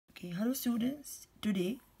Okay, hello students.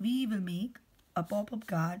 Today we will make a pop-up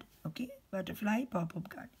card. Okay, butterfly pop-up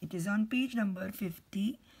card. It is on page number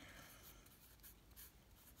 50.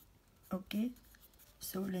 Okay,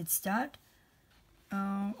 so let's start.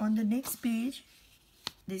 On the next page,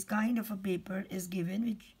 this kind of a paper is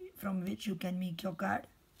given from which you can make your card,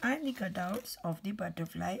 and the cutouts of the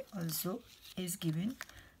butterfly also is given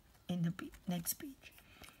in the next page.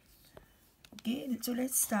 Okay, so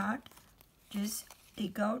let's start. Just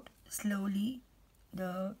take out slowly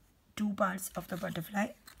the two parts of the butterfly.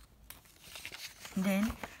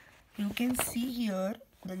 Then you can see here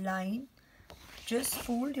the line. Just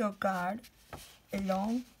fold your card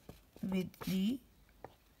along with the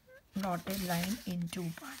knotted line in two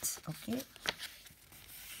parts. Okay,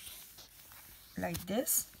 like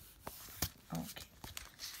this. Okay,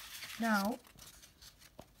 now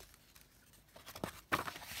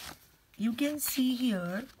you can see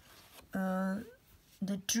here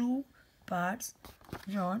the two parts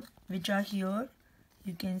drawn, which are here.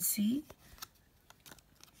 You can see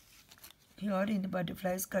here in the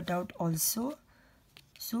butterfly's cutout also.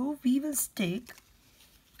 So we will stick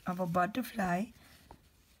our butterfly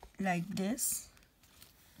like this.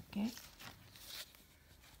 Okay,